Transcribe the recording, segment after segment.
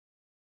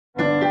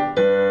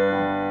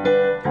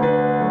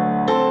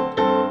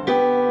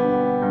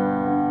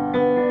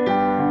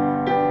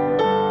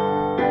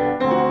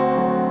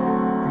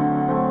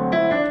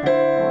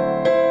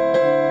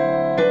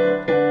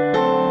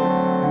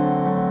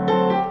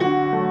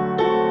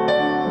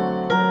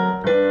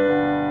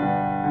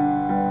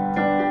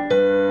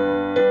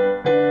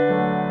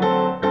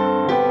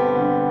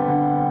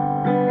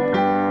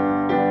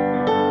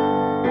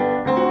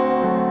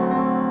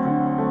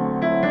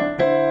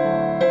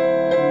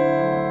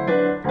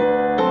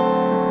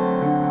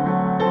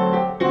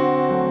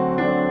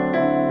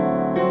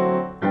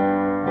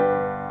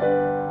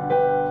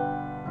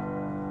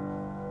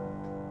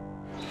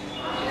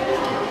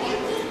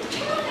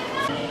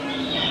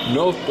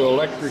built the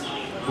electric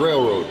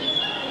railroad.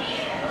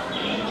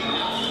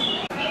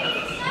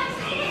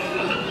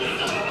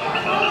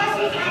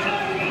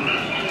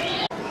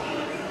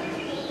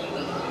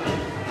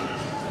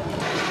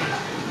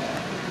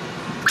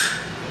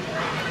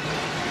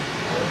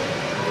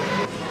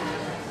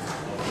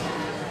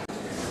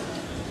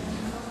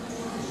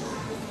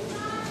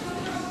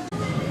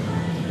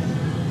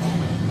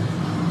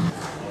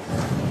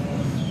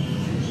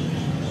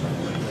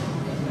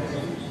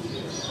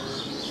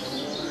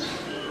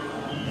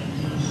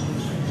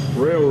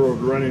 Railroad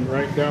running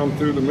right down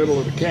through the middle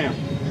of the camp.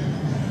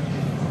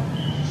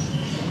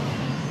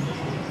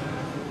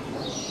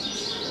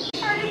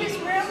 Part of this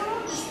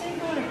railroad, this thing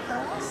going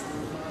across?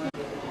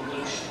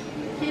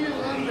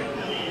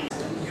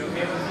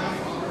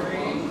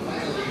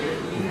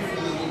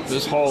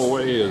 This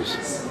hallway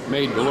is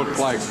made to look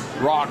like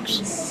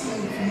rocks.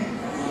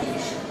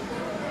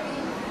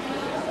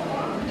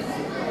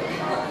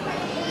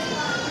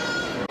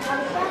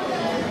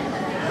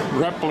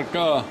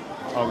 Replica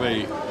of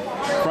a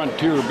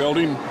frontier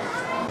building.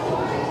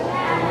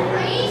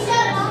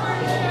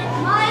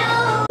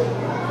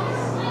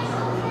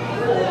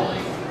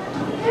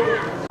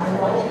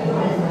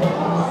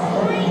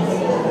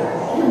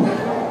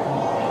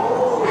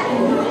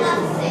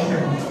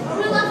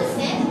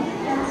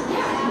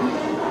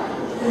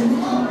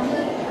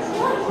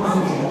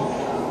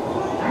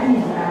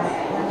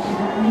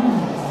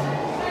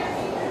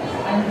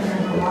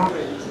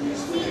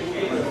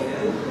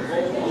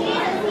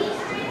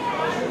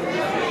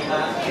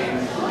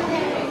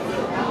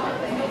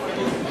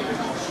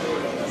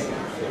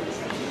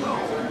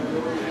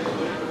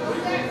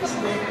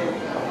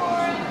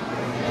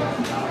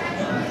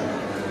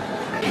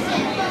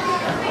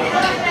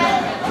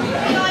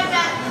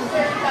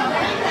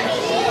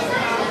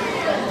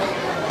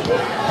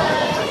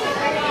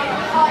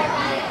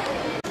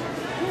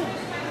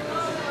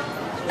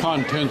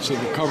 Contents of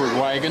the covered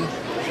wagon.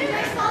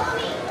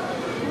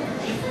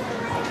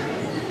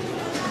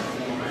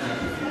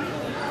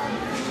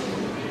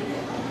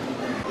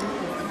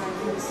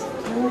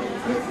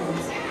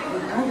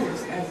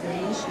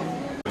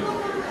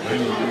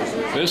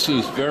 This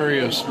is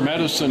various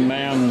medicine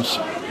man's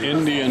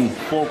Indian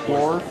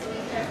folklore.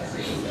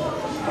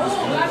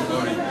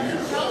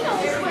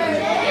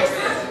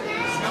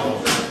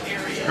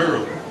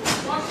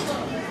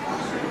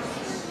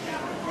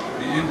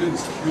 The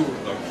Indians killed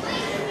them.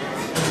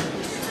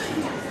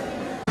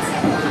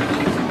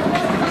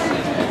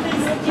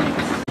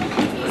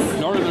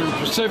 Northern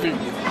Pacific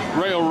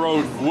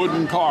Railroad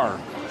wooden car.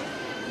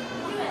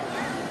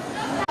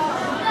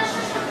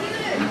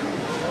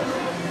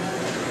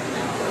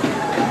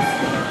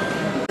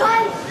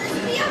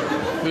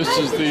 This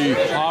is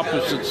the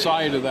opposite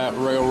side of that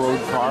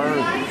railroad car.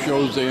 It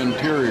shows the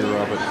interior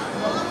of it.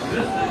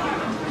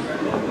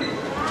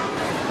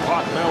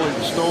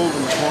 Pot-bellied stove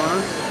in the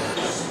corner.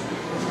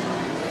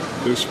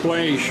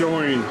 Display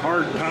showing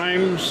hard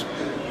times,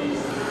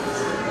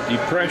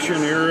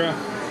 Depression era.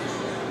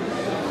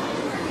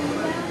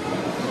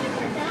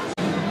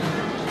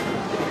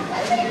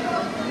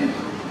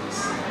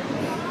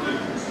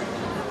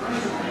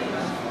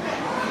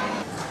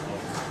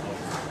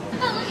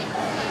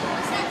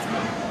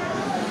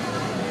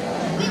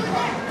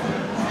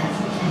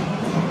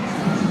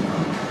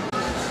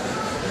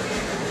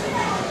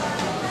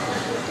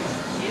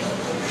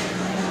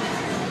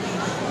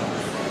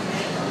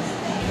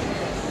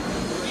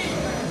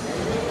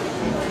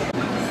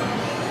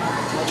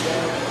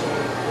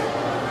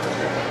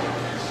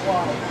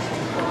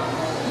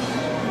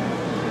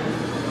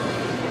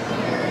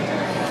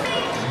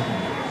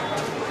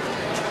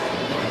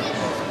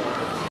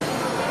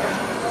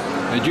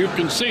 As you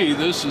can see,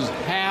 this is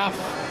half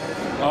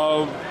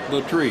of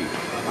the tree.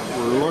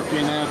 We're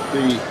looking at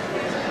the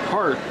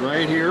heart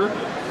right here.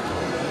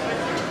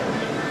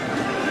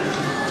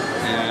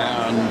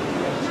 And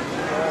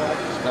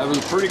that was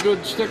a pretty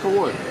good stick of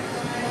wood.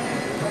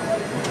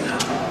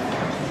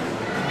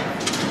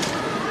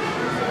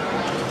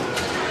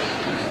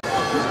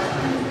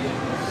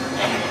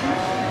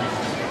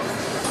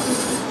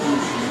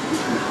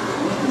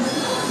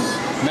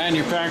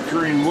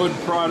 Manufacturing wood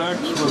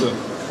products with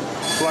a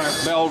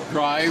flat belt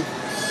drive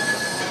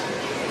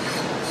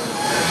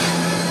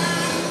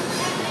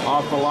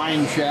off the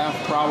line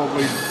shaft,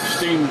 probably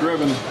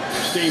steam-driven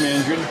steam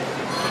engine.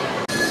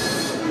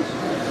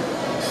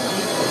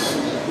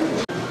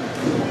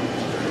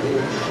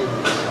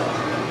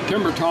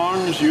 Timber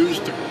tongs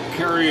used to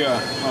carry a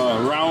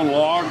round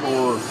log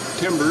or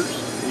timbers.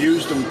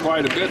 Used them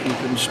quite a bit in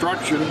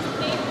construction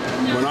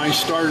when I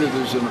started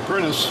as an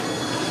apprentice.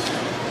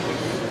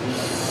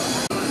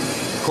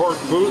 Cork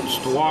boots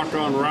to walk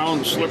on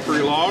round,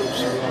 slippery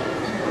logs.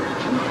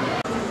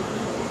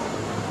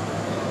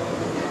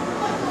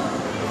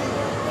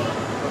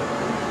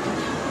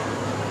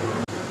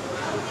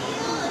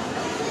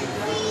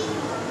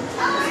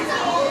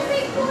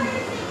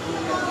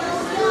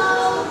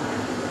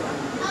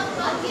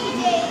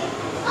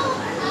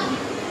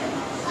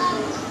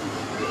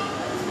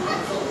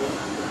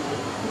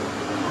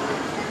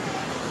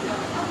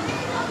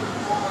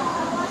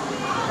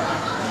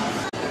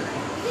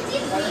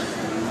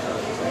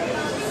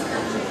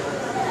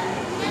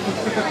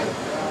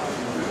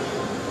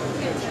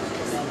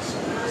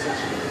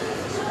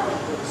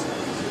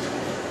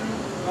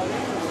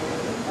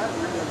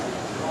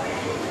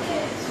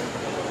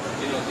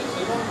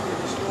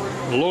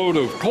 a load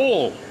of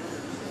coal.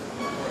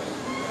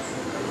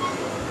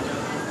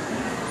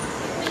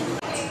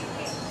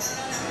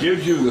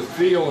 Gives you the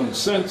feel and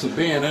sense of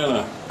being in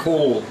a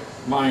coal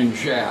mine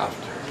shaft.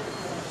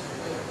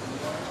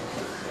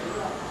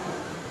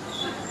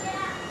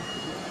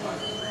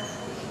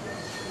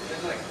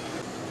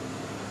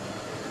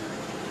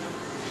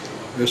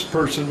 This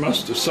person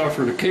must have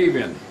suffered a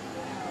cave-in.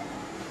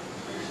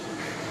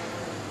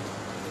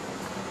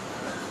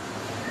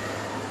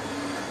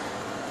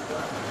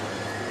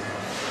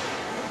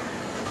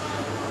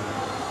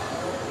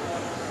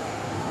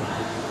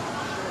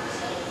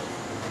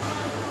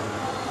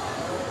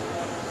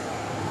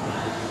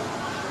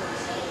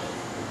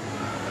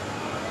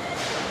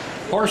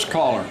 Horse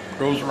collar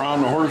goes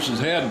around the horse's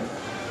head.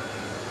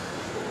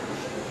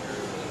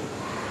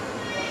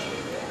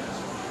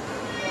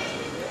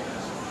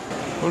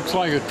 Looks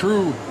like a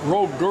true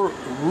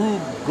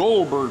Rube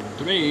Goldberg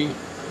to me.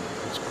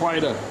 It's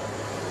quite a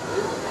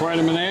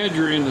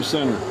menagerie in the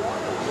center.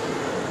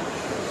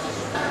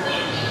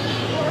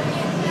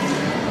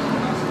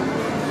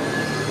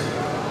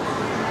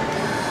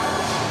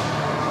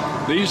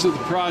 These are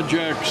the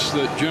projects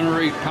that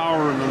generate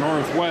power in the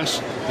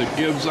Northwest that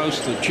gives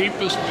us the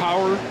cheapest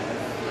power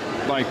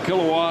by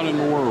kilowatt in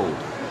the world,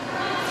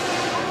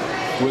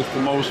 with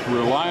the most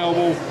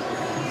reliable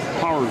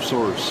power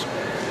source.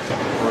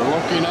 We're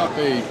looking up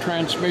a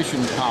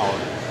transmission tower.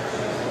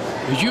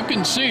 As you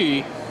can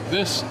see,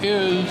 this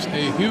is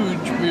a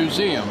huge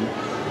museum,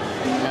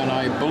 and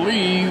I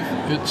believe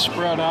it's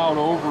spread out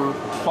over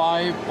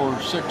 5 or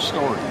 6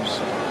 stories.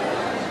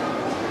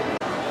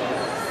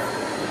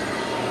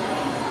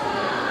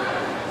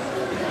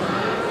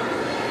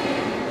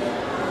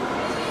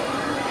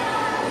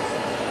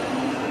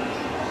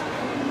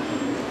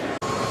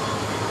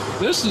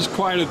 This is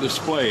quite a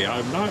display.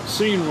 I've not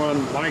seen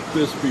one like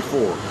this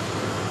before.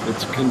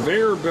 It's a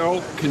conveyor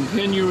belt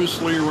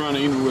continuously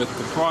running with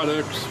the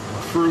products,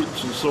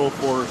 fruits and so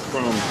forth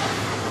from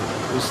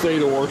the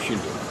state of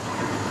Washington.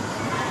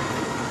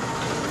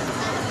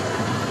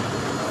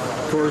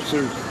 Of course,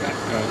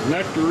 there's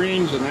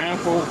nectarines and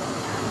apple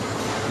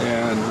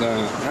and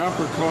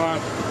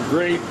apricot,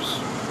 grapes.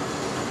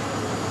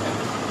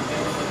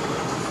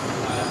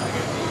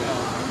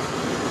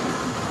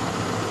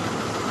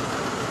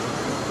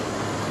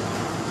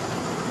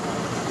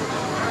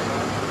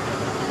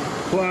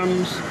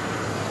 Plums,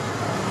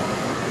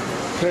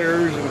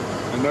 pears,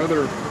 and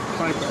another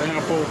type of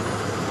apple.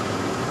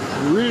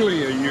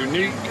 Really a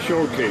unique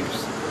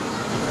showcase.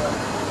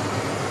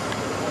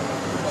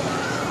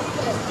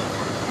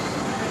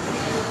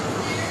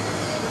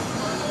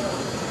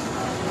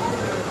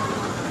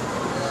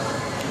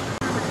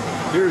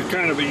 Here's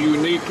kind of a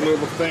unique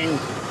little thing.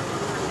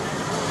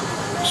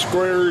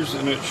 Squares,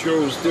 and it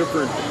shows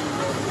different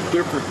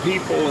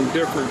people and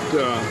different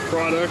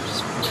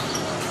products.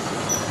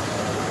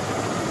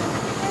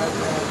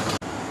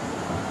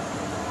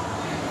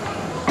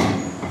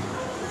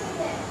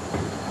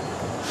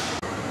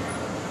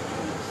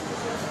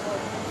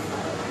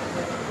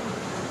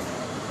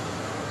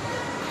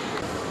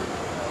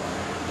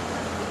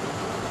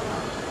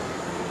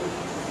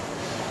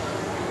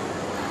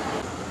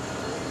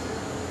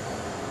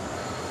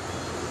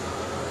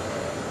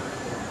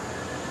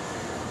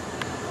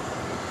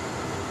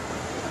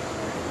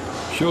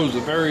 Shows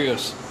the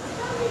various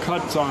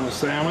cuts on a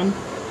salmon.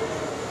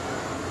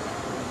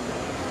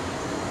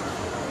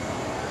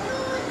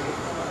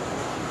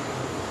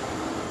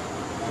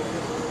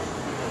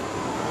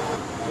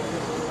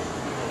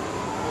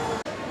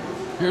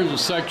 Here's a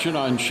section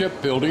on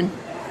shipbuilding.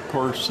 Of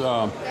course,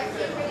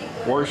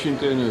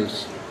 Washington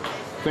is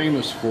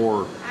famous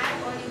for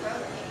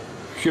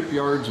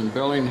shipyards in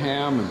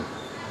Bellingham and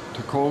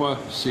Tacoma,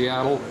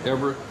 Seattle,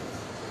 Everett.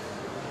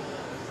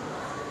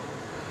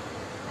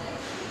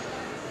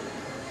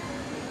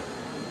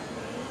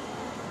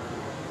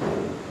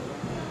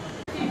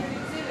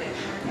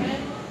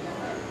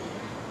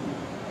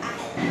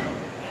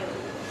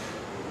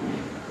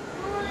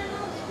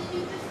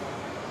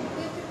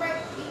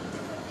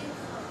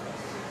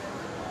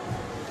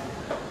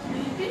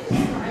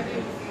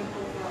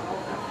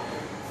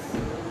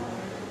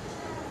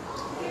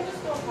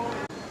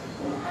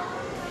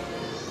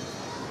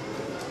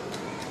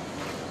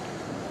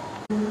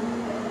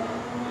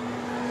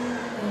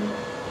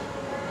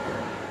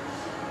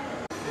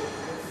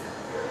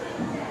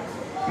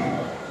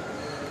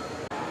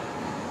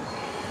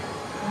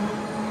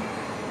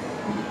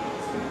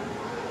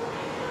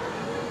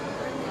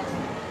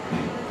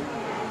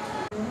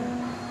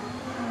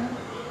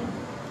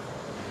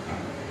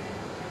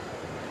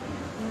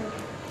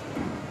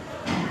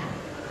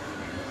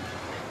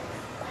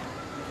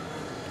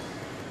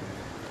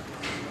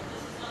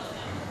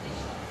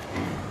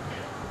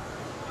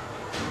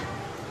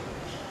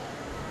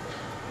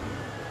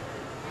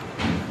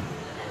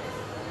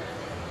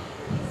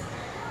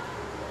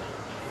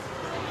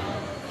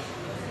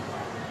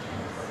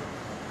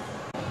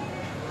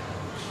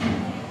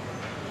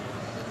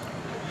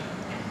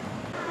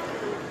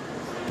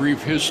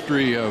 brief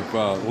history of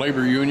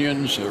labor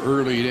unions, the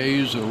early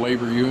days of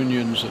labor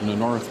unions in the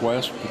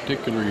Northwest,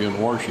 particularly in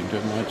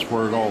Washington. That's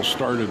where it all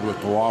started with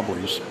the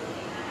Wobblies.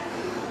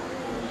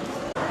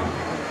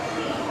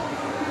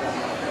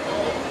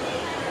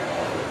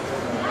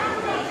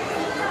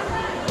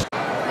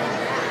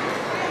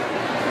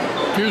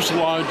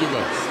 Fuselage of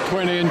a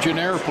twin-engine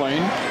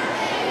airplane.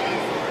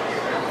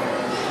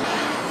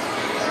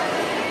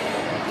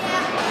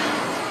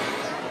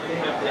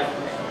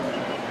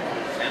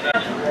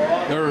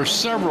 There are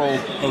several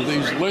of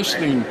these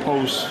listening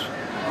posts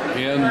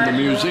in the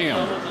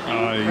museum.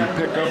 You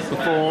pick up the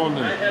phone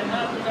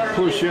and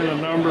push in a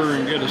number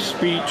and get a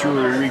speech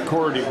or a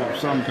recording of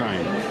some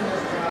kind.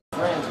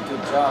 Friends, a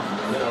good job,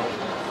 you know,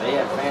 they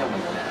have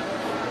families.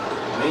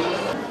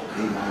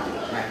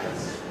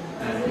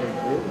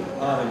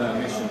 Part of our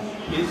mission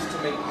is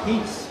to make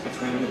peace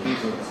between the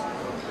peoples.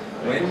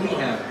 When we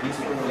have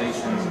peaceful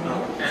relations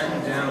up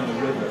and down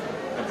the river,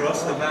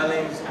 across the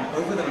valleys and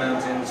over the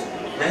mountains,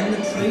 then the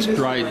traders It's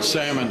dried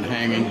salmon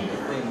hanging.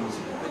 things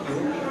that your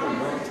people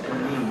want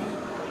and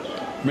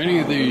need. Many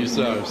of these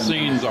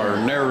scenes are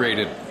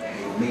narrated.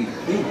 May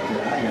think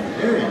that I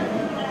am hearing you,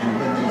 and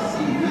when they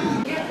see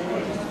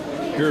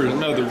me, Here's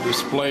another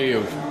display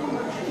of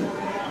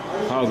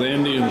how the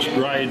Indians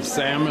dried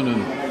salmon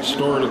and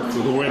stored it for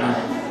the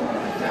winter.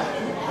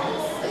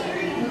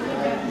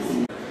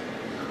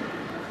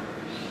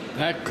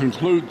 That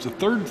concludes the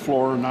third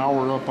floor. Now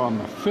we're up on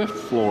the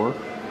fifth floor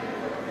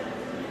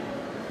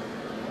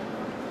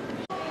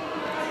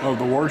of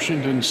the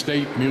Washington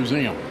State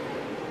Museum,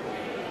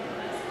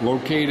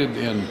 located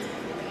in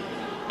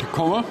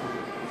Tacoma,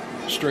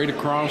 straight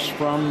across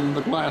from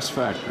the glass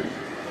factory.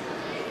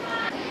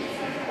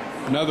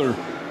 Another,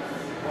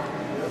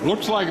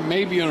 looks like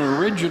maybe an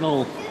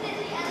original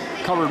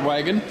covered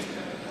wagon.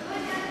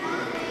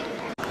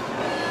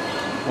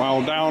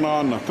 While down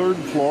on the third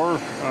floor,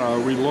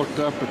 we looked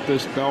up at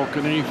this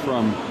balcony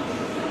from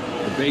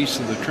the base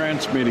of the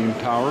transmitting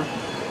tower.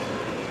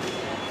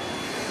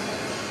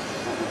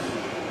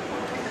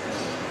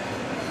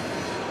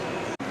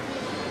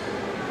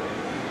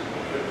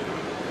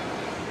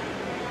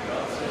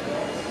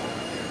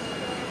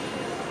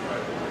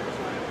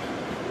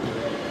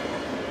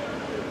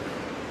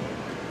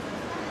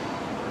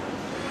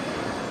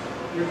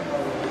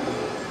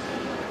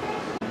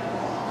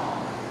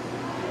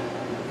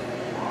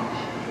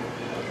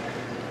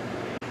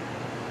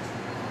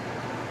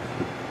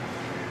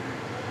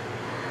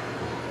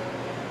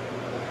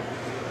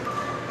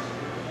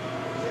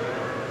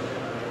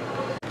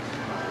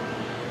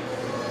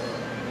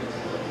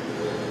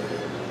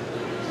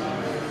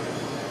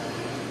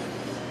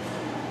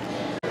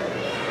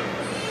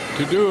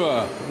 To do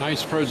a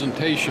nice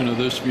presentation of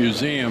this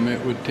museum,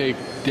 it would take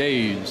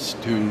days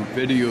to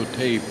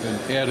videotape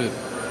and edit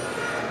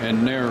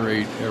and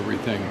narrate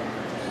everything.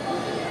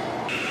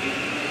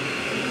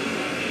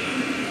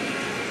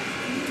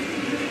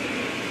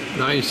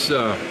 Nice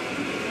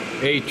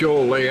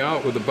HO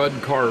layout with a bud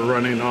car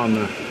running on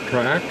the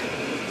track.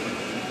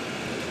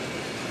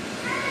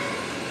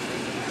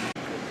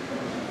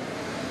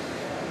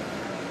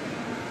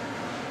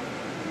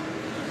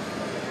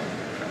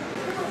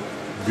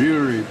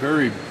 Very,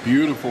 very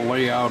beautiful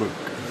layout of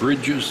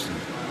bridges.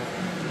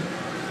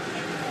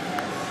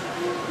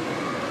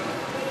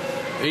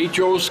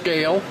 HO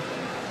scale.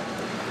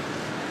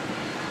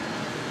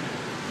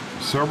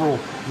 Several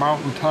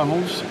mountain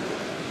tunnels.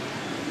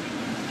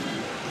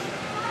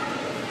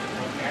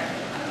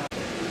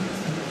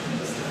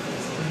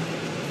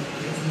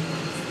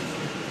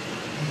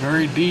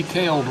 Very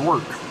detailed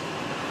work.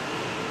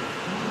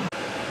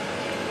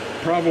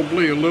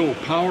 Probably a little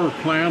power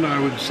plant, I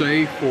would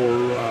say,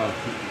 for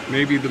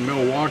maybe the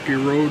Milwaukee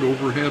Road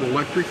overhead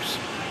electrics.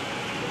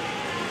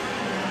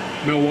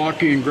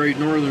 Milwaukee and Great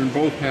Northern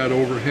both had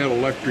overhead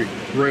electric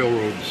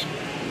railroads.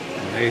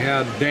 They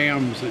had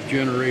dams that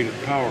generated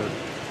power.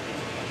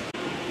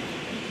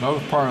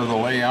 Another part of the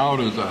layout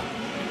is a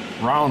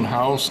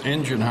roundhouse,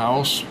 engine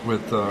house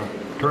with a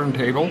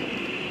turntable.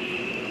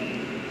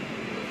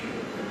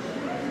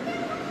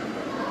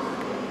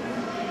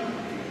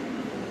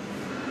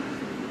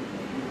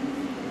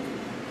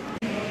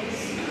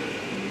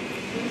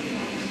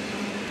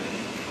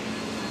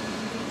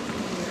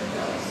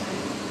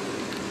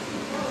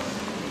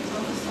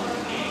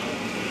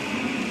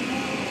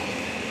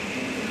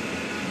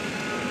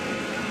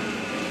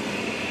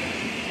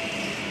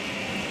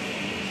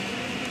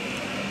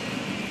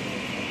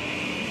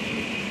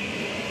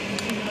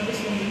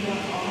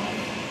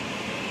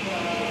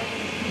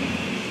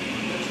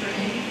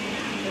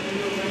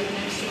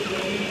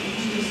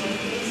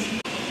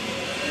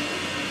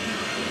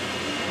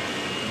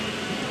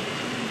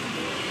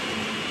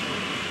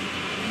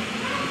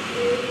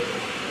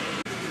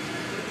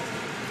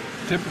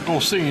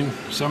 Typical scene,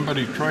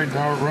 somebody tried to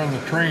outrun the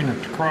train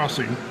at the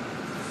crossing.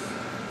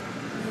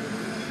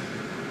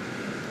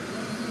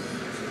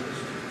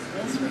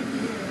 This right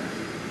here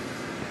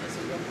is a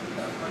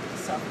replica of one of the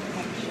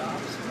self-help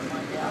shops where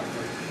my dad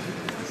worked.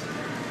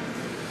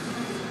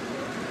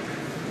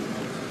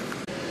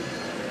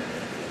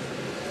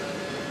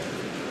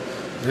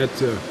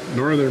 That's a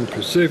Northern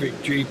Pacific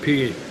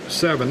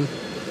GP7.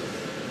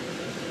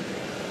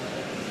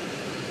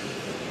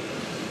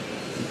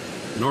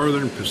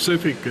 Northern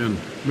Pacific and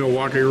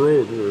Milwaukee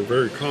Road were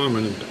very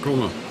common in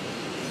Tacoma.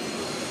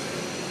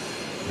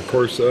 Of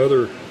course, the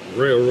other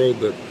railroad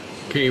that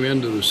came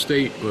into the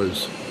state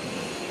was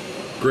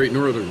Great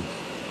Northern.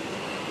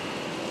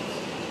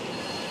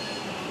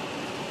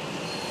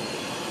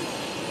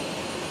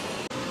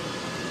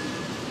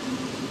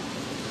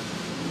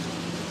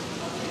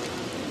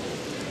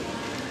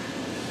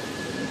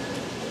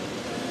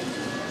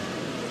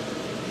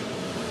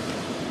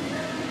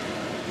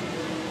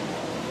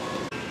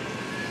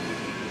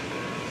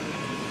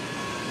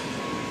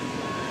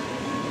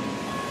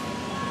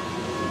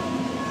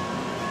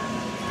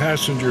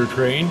 Passenger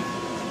train.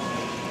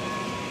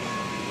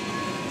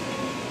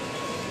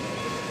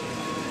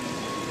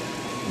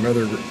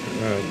 Another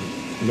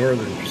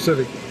Northern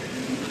Pacific.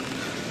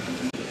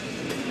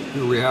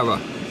 Here we have a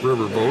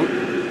river boat.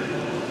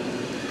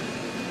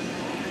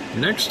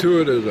 Next to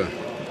it is a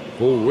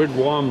old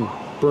wigwam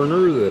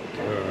burner that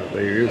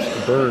they used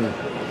to burn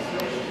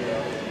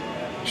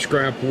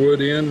scrap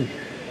wood in,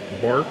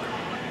 bark.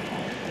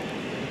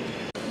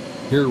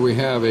 Here we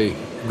have a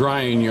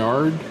drying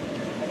yard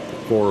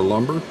for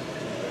lumber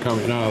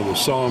coming out of the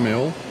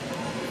sawmill,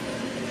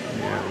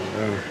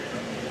 and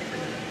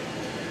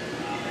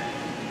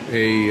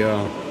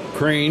a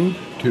crane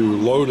to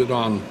load it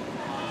on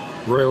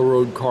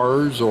railroad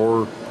cars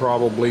or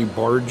probably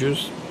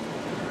barges,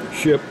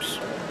 ships,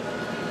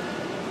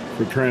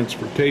 for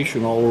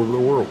transportation all over the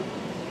world.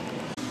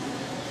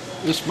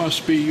 This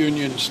must be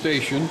Union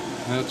Station.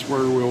 That's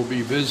where we'll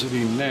be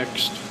visiting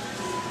next,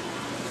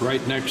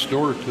 right next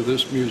door to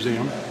this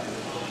museum.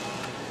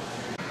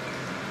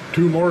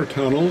 Two more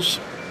tunnels,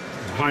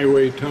 a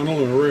highway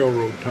tunnel and a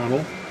railroad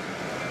tunnel,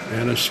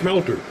 and a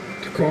smelter,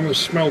 Tacoma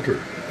smelter.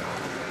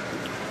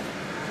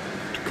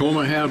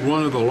 Tacoma had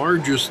one of the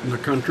largest in the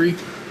country,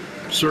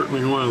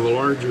 certainly one of the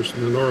largest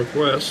in the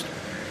Northwest.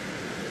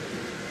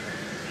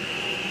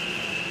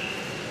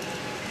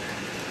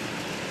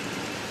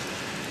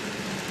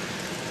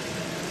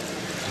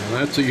 And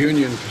that's a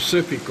Union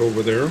Pacific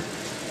over there.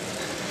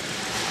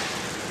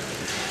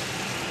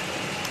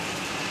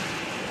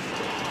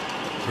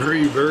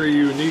 Very, very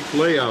unique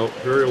layout,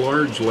 very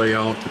large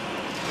layout.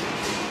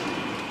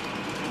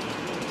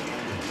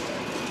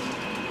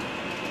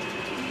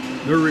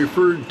 They're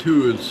referred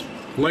to as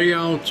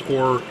layouts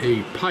or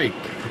a pike.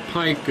 A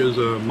pike is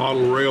a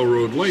model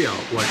railroad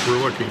layout like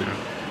we're looking at.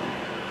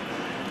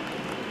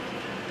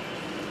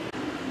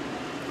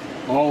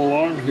 All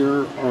along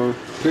here are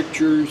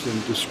pictures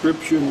and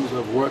descriptions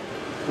of what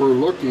we're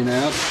looking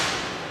at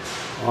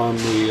on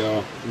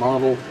the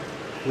model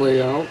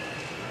layout.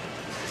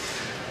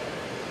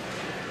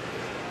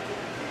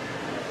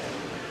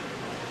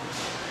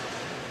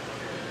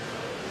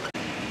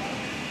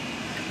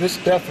 This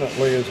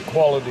definitely is a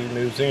quality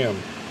museum.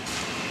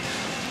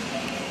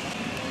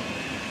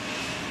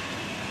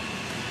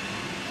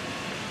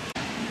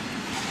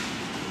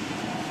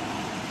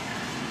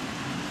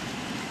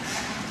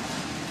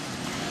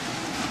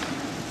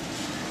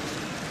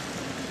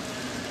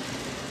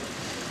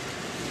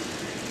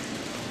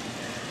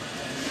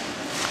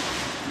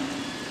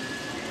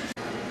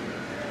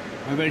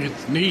 I think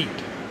it's neat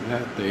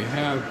that they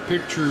have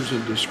pictures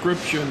and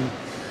description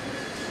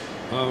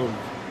of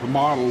the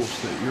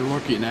models that you're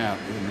looking at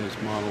in this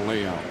model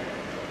layout.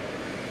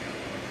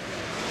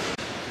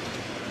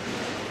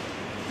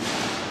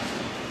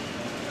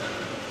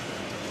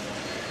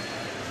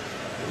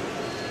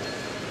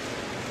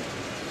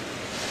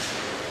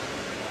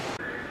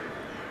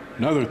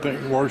 Another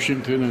thing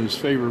Washington is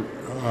famous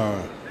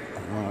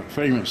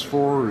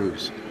for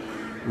is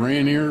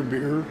Rainier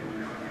beer,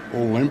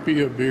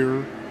 Olympia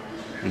beer,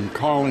 and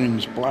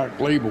Collins Black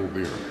Label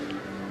beer.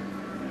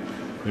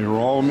 They were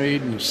all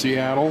made in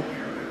Seattle,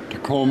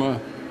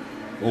 Tacoma,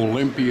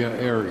 Olympia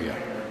area,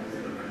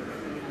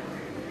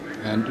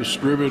 and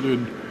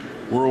distributed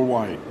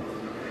worldwide.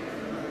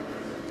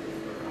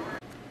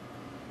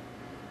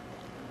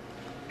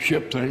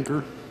 Ship's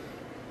anchor.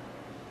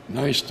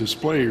 Nice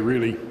display,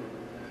 really.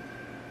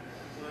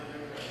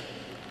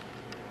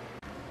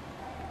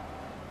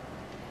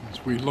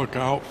 As we look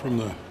out from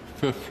the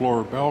 5th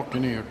floor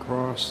balcony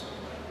across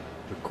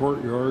the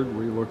courtyard,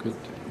 we look at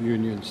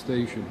Union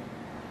Station.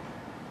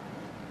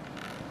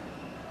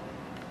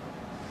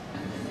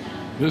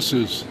 This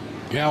is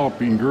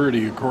Galloping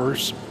Gertie, of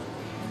course.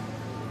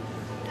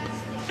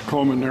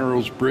 Tacoma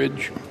Narrows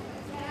Bridge.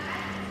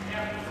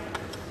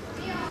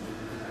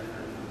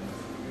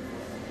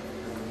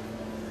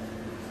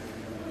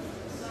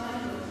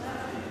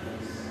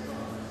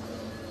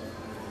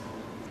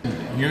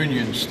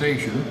 Union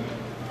Station.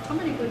 I'm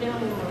gonna go down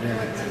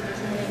there.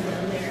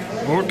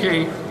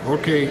 Okay,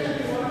 okay.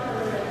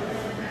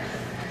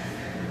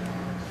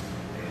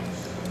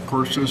 Of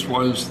course, this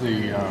was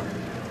the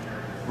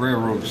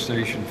railroad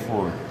station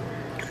for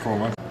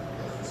Tacoma.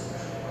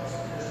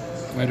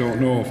 I don't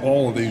know if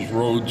all of these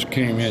roads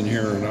came in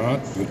here or not,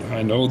 but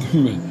I know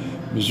the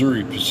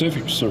Missouri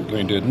Pacific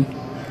certainly didn't.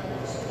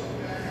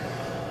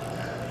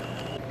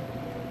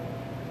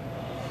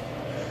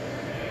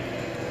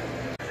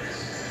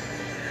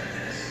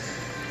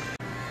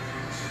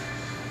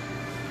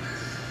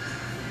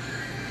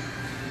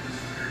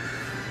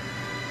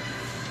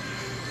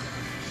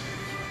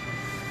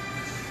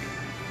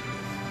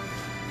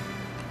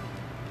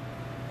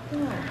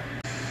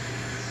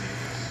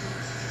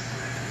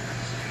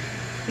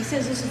 He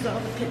says this is all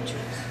the pictures.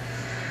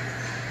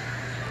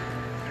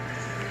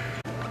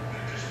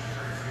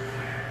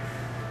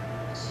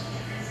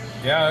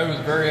 Yeah, it was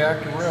a very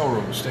active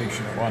railroad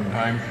station at one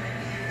time.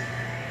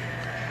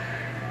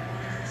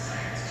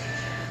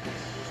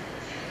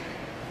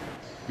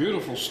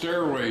 Beautiful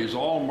stairways,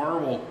 all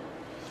marble.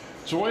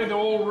 It's the way the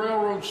old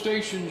railroad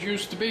stations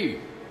used to be.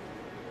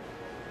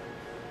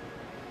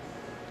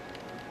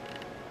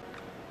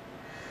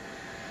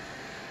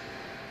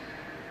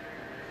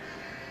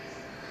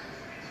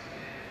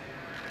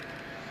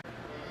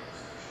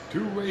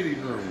 Two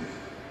waiting rooms.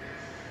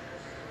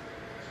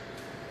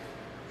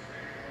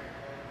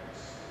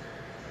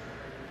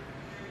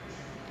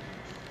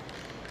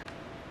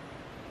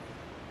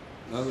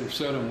 Another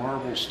set of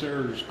marble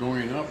stairs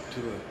going up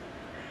to the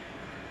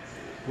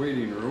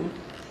waiting room.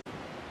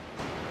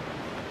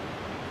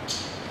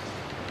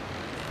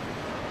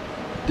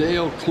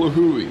 Dale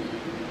Clahui,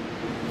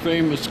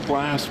 famous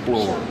glass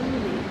blower.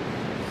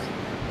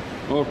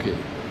 Okay.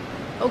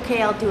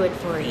 Okay, I'll do it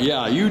for you.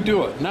 Yeah, you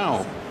do it.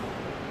 Now,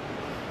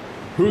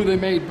 who are they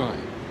made by?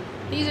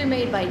 These are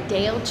made by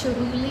Dale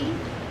Chihuly.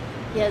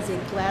 He has a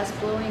glass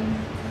blowing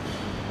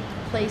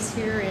place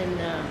here in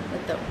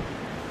at the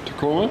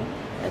Tacoma?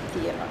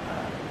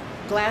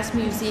 Glass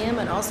Museum,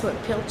 and also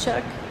at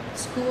Pilchuck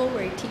School,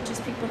 where he teaches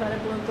people how to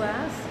blow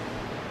glass.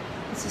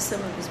 This is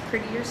some of his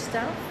prettier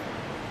stuff.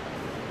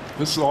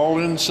 This is all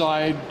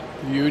inside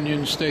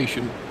Union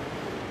Station.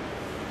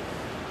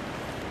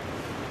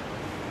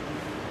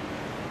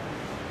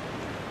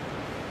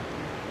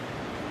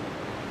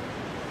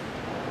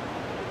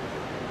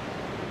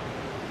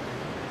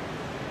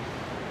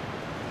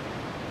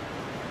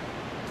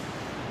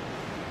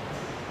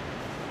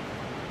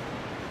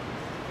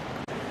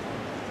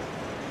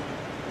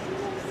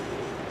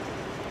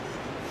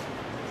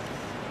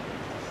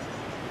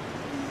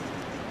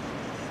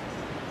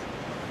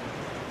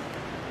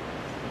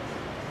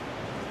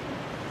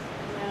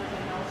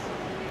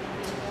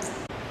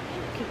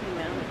 Could be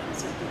mounted on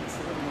something that's a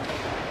little more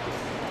attractive.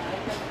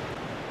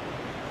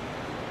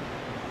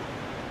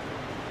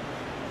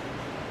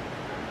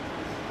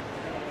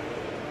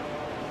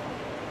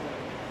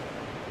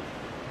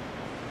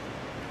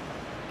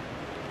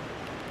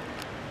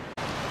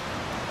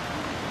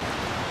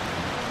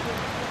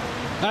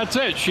 That's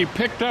it. She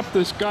picked up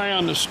this guy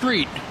on the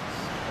street.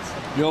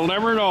 You'll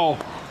never know.